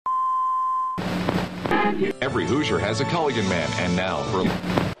Every Hoosier has a Culligan man, and now for...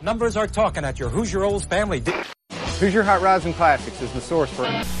 Numbers are talking at your Hoosier Olds family. Hoosier Hot Rods and Classics is the source for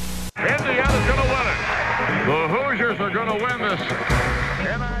it. Indiana's going to win it. The Hoosiers are going to win this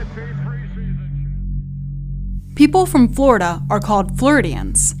NIT preseason. People from Florida are called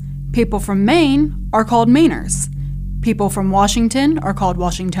Floridians. People from Maine are called Mainers. People from Washington are called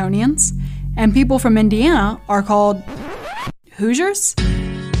Washingtonians. And people from Indiana are called Hoosiers?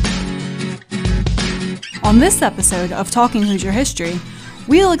 On this episode of Talking Hoosier History,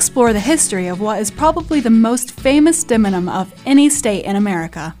 we'll explore the history of what is probably the most famous demonym of any state in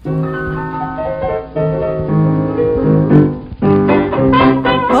America.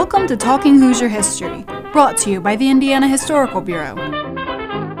 Welcome to Talking Hoosier History, brought to you by the Indiana Historical Bureau.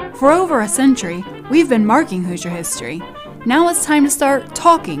 For over a century, we've been marking Hoosier history. Now it's time to start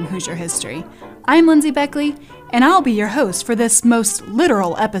talking Hoosier history. I'm Lindsay Beckley, and I'll be your host for this most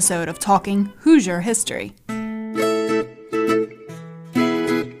literal episode of Talking Hoosier History.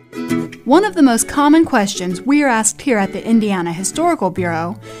 One of the most common questions we are asked here at the Indiana Historical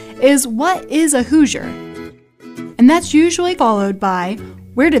Bureau is, what is a Hoosier? And that's usually followed by,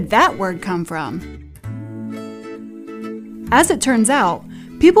 where did that word come from? As it turns out,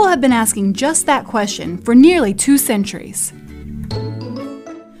 people have been asking just that question for nearly 2 centuries.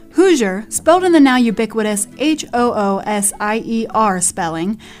 Hoosier, spelled in the now ubiquitous Hoosier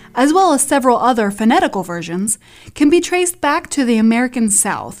spelling, as well as several other phonetical versions, can be traced back to the American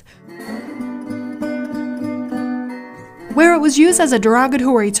South, where it was used as a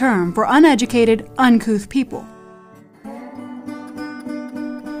derogatory term for uneducated, uncouth people.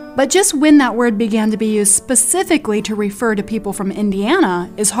 But just when that word began to be used specifically to refer to people from Indiana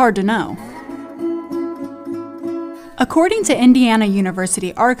is hard to know. According to Indiana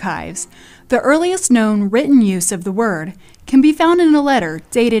University archives, the earliest known written use of the word can be found in a letter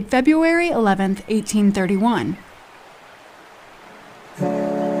dated February 11, 1831.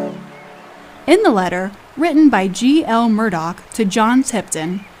 In the letter, written by G.L. Murdoch to John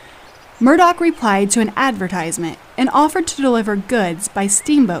Tipton, Murdoch replied to an advertisement and offered to deliver goods by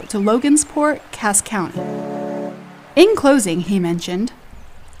steamboat to Logansport, Cass County. In closing, he mentioned,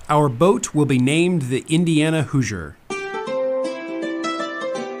 "Our boat will be named the Indiana Hoosier."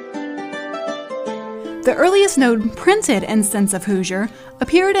 The earliest known printed instance of Hoosier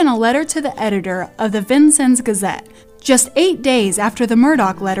appeared in a letter to the editor of the Vincennes Gazette, just 8 days after the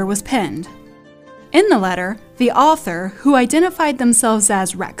Murdoch letter was penned. In the letter, the author, who identified themselves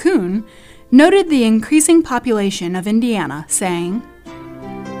as Raccoon, noted the increasing population of Indiana, saying,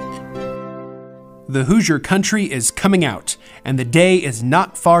 "The Hoosier country is coming out, and the day is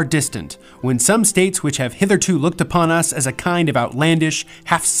not far distant when some states which have hitherto looked upon us as a kind of outlandish,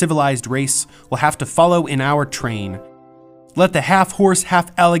 half-civilized race will have to follow in our train. Let the half-horse,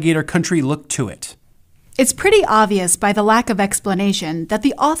 half-alligator country look to it." It's pretty obvious by the lack of explanation that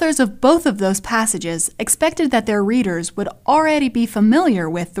the authors of both of those passages expected that their readers would already be familiar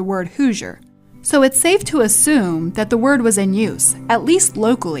with the word Hoosier. So it's safe to assume that the word was in use, at least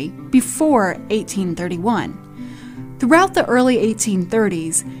locally, before 1831. Throughout the early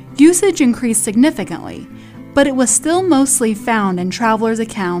 1830s, usage increased significantly, but it was still mostly found in travelers'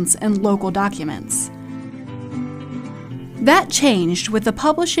 accounts and local documents. That changed with the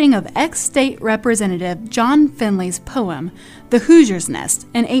publishing of ex-state representative John Finley's poem, The Hoosier's Nest,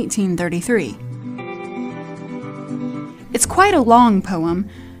 in 1833. It's quite a long poem,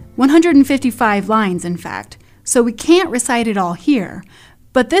 155 lines in fact, so we can't recite it all here,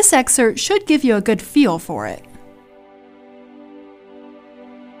 but this excerpt should give you a good feel for it.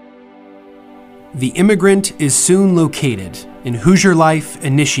 "The immigrant is soon located, in Hoosier life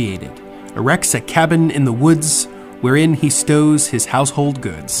initiated, erects a cabin in the woods, wherein he stows his household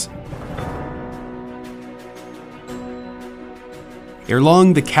goods. Ere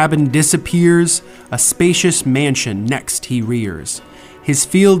long the cabin disappears, a spacious mansion next he rears. His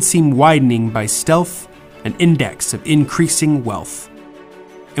fields seem widening by stealth, an index of increasing wealth.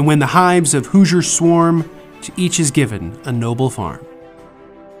 And when the hives of Hoosiers swarm, to each is given a noble farm."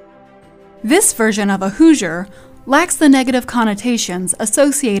 This version of a Hoosier lacks the negative connotations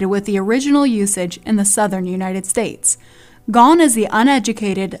associated with the original usage in the southern United States. Gone is the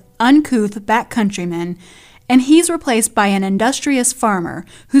uneducated, uncouth backcountryman, and he's replaced by an industrious farmer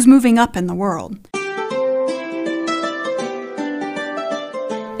who's moving up in the world.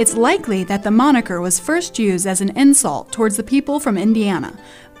 It's likely that the moniker was first used as an insult towards the people from Indiana,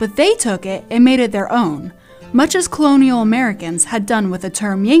 but they took it and made it their own, much as colonial Americans had done with the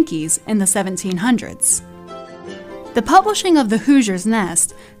term Yankees in the 1700s. The publishing of The Hoosier's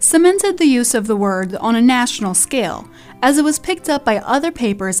Nest cemented the use of the word on a national scale, as it was picked up by other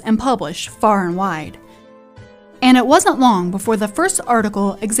papers and published far and wide. And it wasn't long before the first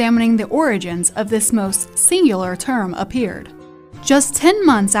article examining the origins of this most singular term appeared. Just 10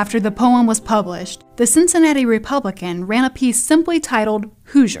 months after the poem was published, the Cincinnati Republican ran a piece simply titled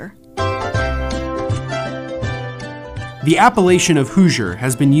Hoosier. The appellation of Hoosier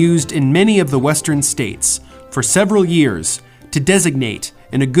has been used in many of the western states for several years to designate,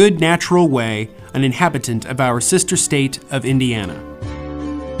 in a good natural way, an inhabitant of our sister state of Indiana.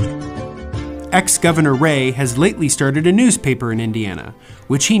 Ex-Governor Ray has lately started a newspaper in Indiana,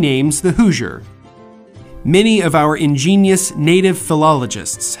 which he names the Hoosier. Many of our ingenious native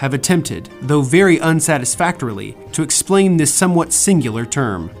philologists have attempted, though very unsatisfactorily, to explain this somewhat singular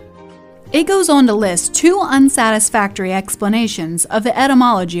term. It goes on to list 2 unsatisfactory explanations of the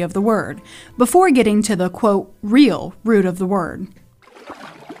etymology of the word, before getting to the, quote, real root of the word.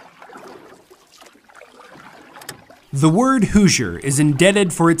 The word Hoosier is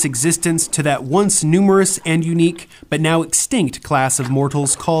indebted for its existence to that once numerous and unique, but now extinct class of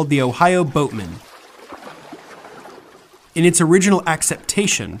mortals called the Ohio boatmen. In its original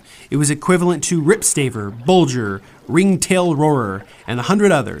acceptation, it was equivalent to ripstaver, bulger, ringtail roarer, and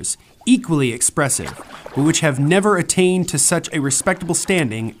 100 others, equally expressive, but which have never attained to such a respectable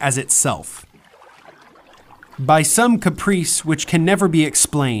standing as itself. By some caprice which can never be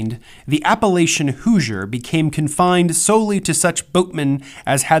explained, the appellation Hoosier became confined solely to such boatmen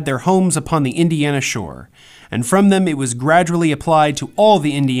as had their homes upon the Indiana shore, and from them it was gradually applied to all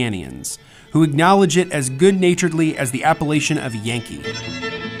the Indianians, who acknowledge it as good-naturedly as the appellation of Yankee.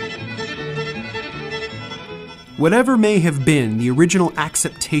 Whatever may have been the original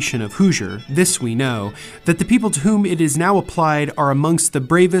acceptation of Hoosier, this we know, that the people to whom it is now applied are amongst the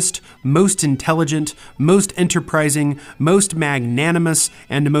bravest, most intelligent, most enterprising, most magnanimous,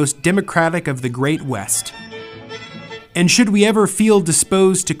 and most democratic of the great West. And should we ever feel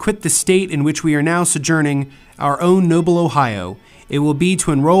disposed to quit the state in which we are now sojourning, our own noble Ohio, it will be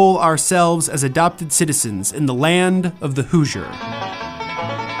to enroll ourselves as adopted citizens in the land of the Hoosier.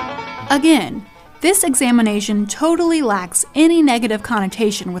 Again, this examination totally lacks any negative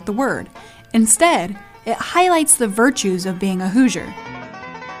connotation with the word. Instead, it highlights the virtues of being a Hoosier.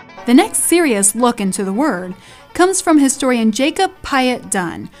 The next serious look into the word comes from historian Jacob Piatt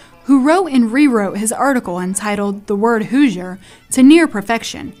Dunn, who wrote and rewrote his article entitled The Word Hoosier to near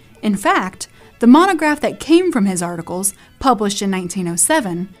perfection. In fact, the monograph that came from his articles, published in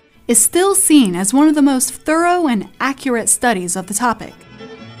 1907, is still seen as one of the most thorough and accurate studies of the topic.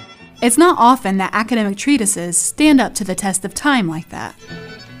 It's not often that academic treatises stand up to the test of time like that.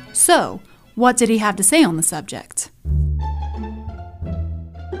 So, what did he have to say on the subject?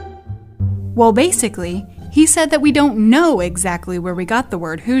 Well, basically, he said that we don't know exactly where we got the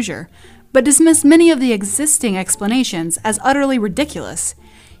word Hoosier, but dismissed many of the existing explanations as utterly ridiculous.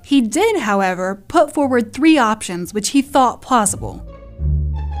 He did, however, put forward 3 options which he thought plausible.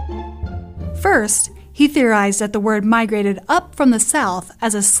 First, he theorized that the word migrated up from the south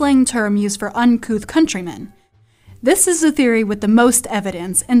as a slang term used for uncouth countrymen. This is the theory with the most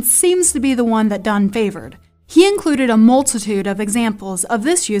evidence and seems to be the one that Dunn favored. He included a multitude of examples of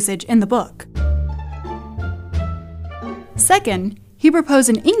this usage in the book. Second, he proposed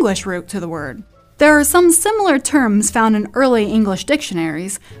an English root to the word. There are some similar terms found in early English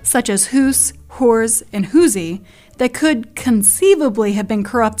dictionaries, such as hoose, whores, and hoosie, that could conceivably have been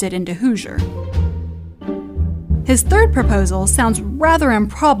corrupted into Hoosier. His third proposal sounds rather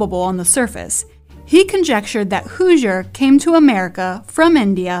improbable on the surface. He conjectured that Hoosier came to America from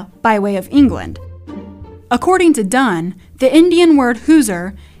India by way of England. According to Dunn, the Indian word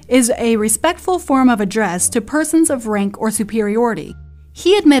Hoosier is a respectful form of address to persons of rank or superiority.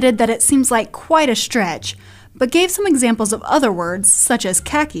 He admitted that it seems like quite a stretch, but gave some examples of other words, such as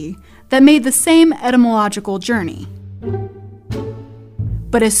khaki, that made the same etymological journey.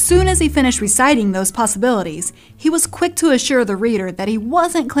 But as soon as he finished reciting those possibilities, he was quick to assure the reader that he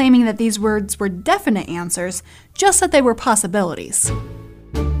wasn't claiming that these words were definite answers, just that they were possibilities.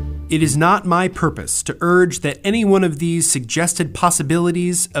 It is not my purpose to urge that any one of these suggested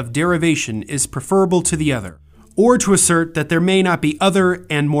possibilities of derivation is preferable to the other, or to assert that there may not be other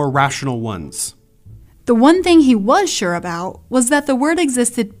and more rational ones. The one thing he was sure about was that the word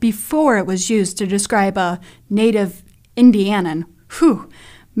existed before it was used to describe a native Indianan. Whew,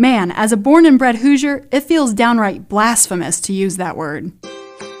 man, as a born and bred Hoosier, it feels downright blasphemous to use that word.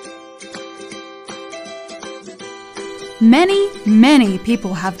 Many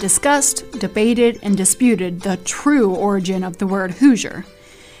people have discussed, debated, and disputed the true origin of the word Hoosier.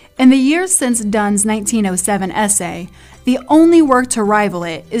 In the years since Dunn's 1907 essay, the only work to rival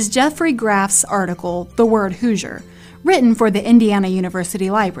it is Jeffrey Graf's article, The Word Hoosier, written for the Indiana University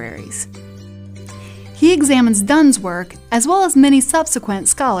Libraries. he examines Dunn's work as well as many subsequent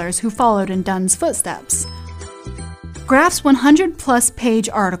scholars who followed in Dunn's footsteps. Graf's 100-plus page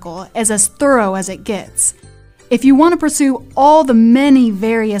article is as thorough as it gets. If you want to pursue all the many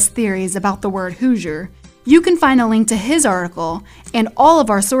various theories about the word Hoosier, you can find a link to his article and all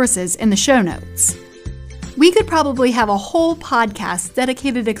of our sources in the show notes. We could probably have a whole podcast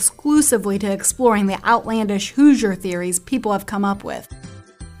dedicated exclusively to exploring the outlandish Hoosier theories people have come up with.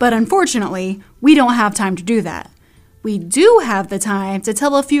 But unfortunately, we don't have time to do that. We do have the time to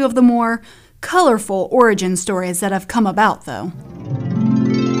tell a few of the more colorful origin stories that have come about, though.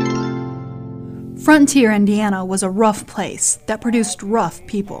 Frontier Indiana was a rough place that produced rough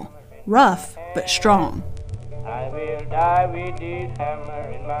people. Rough, but strong. I will die with this hammer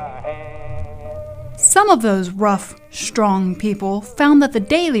in my hand. Some of those rough, strong people found that the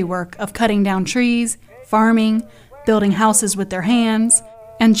daily work of cutting down trees, farming, building houses with their hands,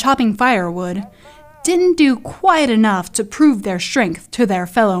 and chopping firewood didn't do quite enough to prove their strength to their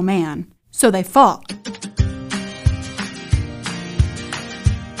fellow man, so they fought.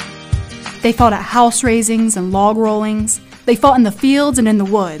 They fought at house raisings and log rollings. They fought in the fields and in the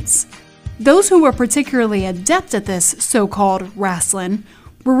woods. Those who were particularly adept at this so-called wrastling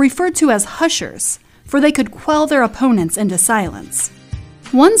were referred to as hushers, for they could quell their opponents into silence.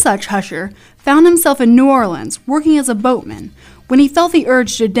 One such husher found himself in New Orleans working as a boatman when he felt the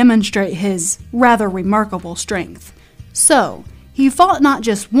urge to demonstrate his rather remarkable strength. So, he fought not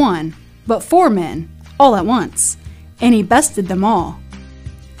just one, but 4 men, all at once, and he bested them all.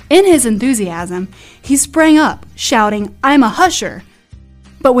 In his enthusiasm, he sprang up, shouting, "I'm a husher!"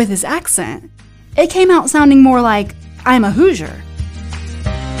 But with his accent, it came out sounding more like, "I'm a Hoosier."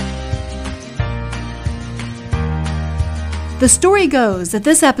 The story goes that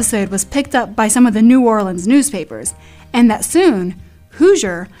this episode was picked up by some of the New Orleans newspapers, and that soon,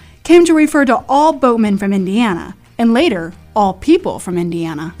 Hoosier came to refer to all boatmen from Indiana, and later, all people from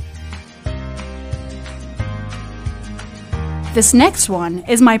Indiana. This next one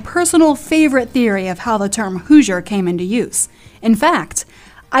is my personal favorite theory of how the term Hoosier came into use. In fact,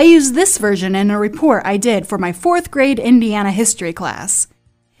 I used this version in a report I did for my 4th grade Indiana history class.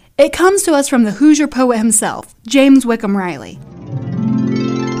 It comes to us from the Hoosier poet himself, James Wickham Riley.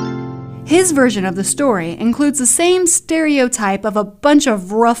 His version of the story includes the same stereotype of a bunch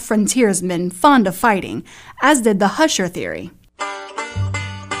of rough frontiersmen fond of fighting, as did the Husher theory.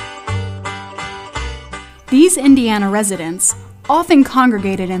 These Indiana residents often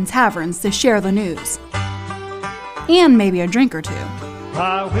congregated in taverns to share the news, and maybe a drink or two.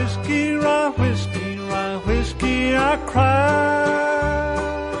 Rye whiskey, I cry.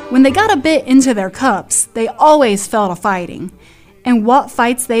 When they got a bit into their cups, they always fell to fighting. And what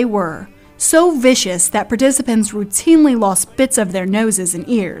fights they were, so vicious that participants routinely lost bits of their noses and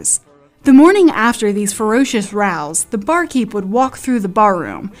ears. The morning after these ferocious rows, the barkeep would walk through the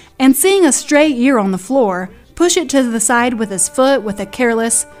barroom, and seeing a stray ear on the floor, push it to the side with his foot with a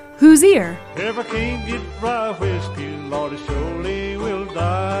careless, "Whose ear?" If I can't get rye whiskey, Lord, I surely will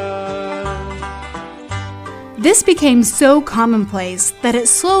die. This became so commonplace that it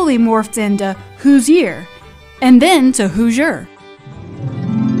slowly morphed into "Whose ear?" and then to Hoosier.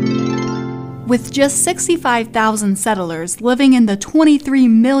 With just 65,000 settlers living in the 23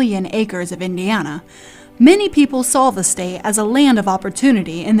 million acres of Indiana, many people saw the state as a land of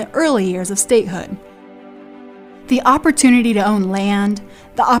opportunity in the early years of statehood. The opportunity to own land,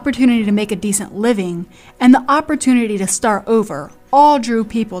 the opportunity to make a decent living, and the opportunity to start over all drew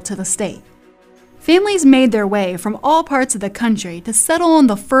people to the state. Families made their way from all parts of the country to settle on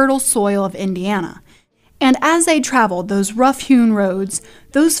the fertile soil of Indiana. And as they traveled those rough-hewn roads,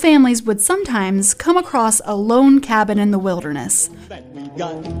 those families would sometimes come across a lone cabin in the wilderness. We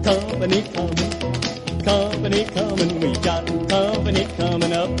got company coming, we got company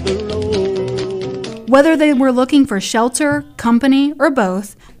coming up the road. Whether they were looking for shelter, company, or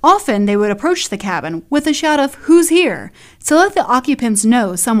both, often they would approach the cabin with a shout of "Who's here?" to let the occupants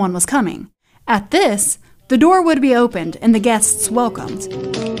know someone was coming. At this, the door would be opened and the guests welcomed.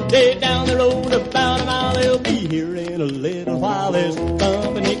 Day down the road about a mile, they'll be here in a little while. There's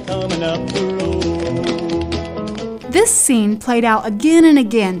company coming up the road. This scene played out again and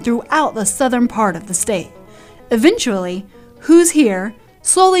again throughout the southern part of the state. Eventually, "Who's here?"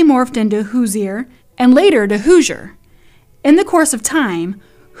 slowly morphed into "Hoosier," and later to Hoosier. In the course of time,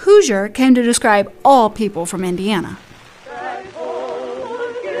 Hoosier came to describe all people from Indiana.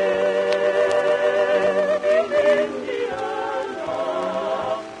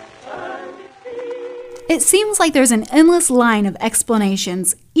 It seems like there's an endless line of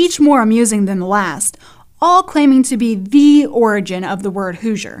explanations, each more amusing than the last, all claiming to be the origin of the word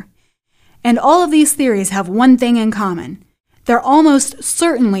Hoosier. And all of these theories have one thing in common. They're almost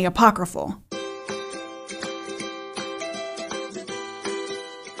certainly apocryphal.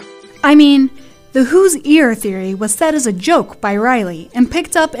 I mean, the whose ear theory was said as a joke by Riley and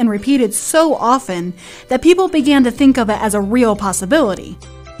picked up and repeated so often that people began to think of it as a real possibility.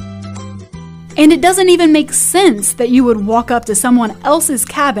 And it doesn't even make sense that you would walk up to someone else's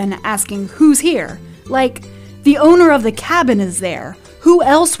cabin asking who's here. Like, the owner of the cabin is there. Who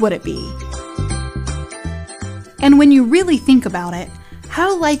else would it be? And when you really think about it,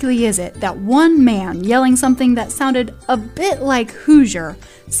 how likely is it that one man yelling something that sounded a bit like Hoosier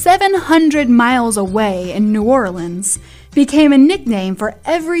 700 miles away in New Orleans became a nickname for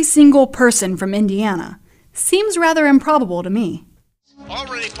every single person from Indiana? Seems rather improbable to me.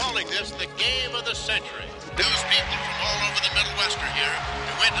 Already calling this the game of the century. News people from all over the Midwestern here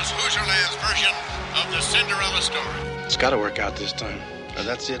to witness Hoosierland's version of the Cinderella story. It's got to work out this time. Now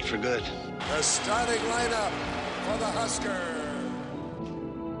that's it for good. The starting lineup for the Huskers.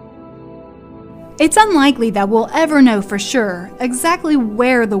 It's unlikely that we'll ever know for sure exactly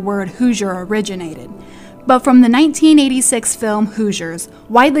where the word Hoosier originated, but from the 1986 film Hoosiers,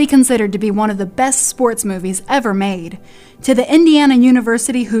 widely considered to be one of the best sports movies ever made, to the Indiana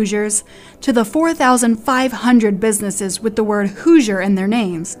University Hoosiers, to the 4,500 businesses with the word Hoosier in their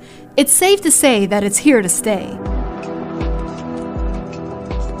names, it's safe to say that it's here to stay.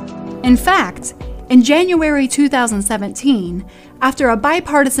 In fact, in January 2017, after a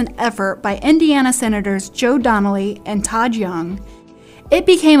bipartisan effort by Indiana Senators Joe Donnelly and Todd Young, it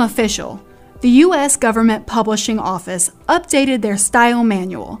became official. The U.S. Government Publishing Office updated their style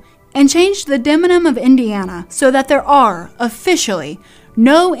manual and changed the demonym of Indiana so that there are, officially,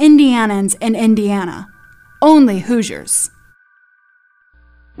 no Indianans in Indiana, only Hoosiers.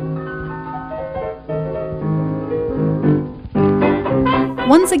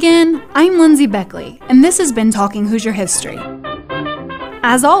 Once again, I'm Lindsay Beckley, and this has been Talking Hoosier History.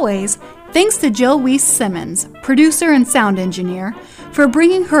 As always, thanks to Jill Weiss-Simmons, producer and sound engineer, for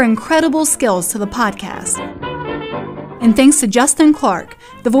bringing her incredible skills to the podcast. And thanks to Justin Clark,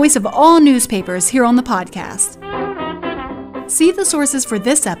 the voice of all newspapers here on the podcast. See the sources for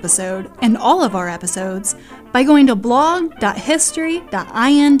this episode and all of our episodes by going to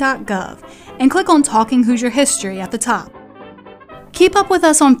blog.history.in.gov and click on Talking Hoosier History at the top. Keep up with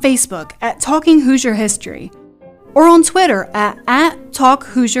us on Facebook at Talking Hoosier History, or on Twitter at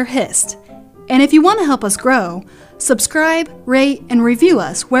 @TalkHoosierHist. And if you want to help us grow, subscribe, rate, and review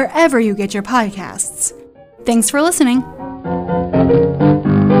us wherever you get your podcasts. Thanks for listening.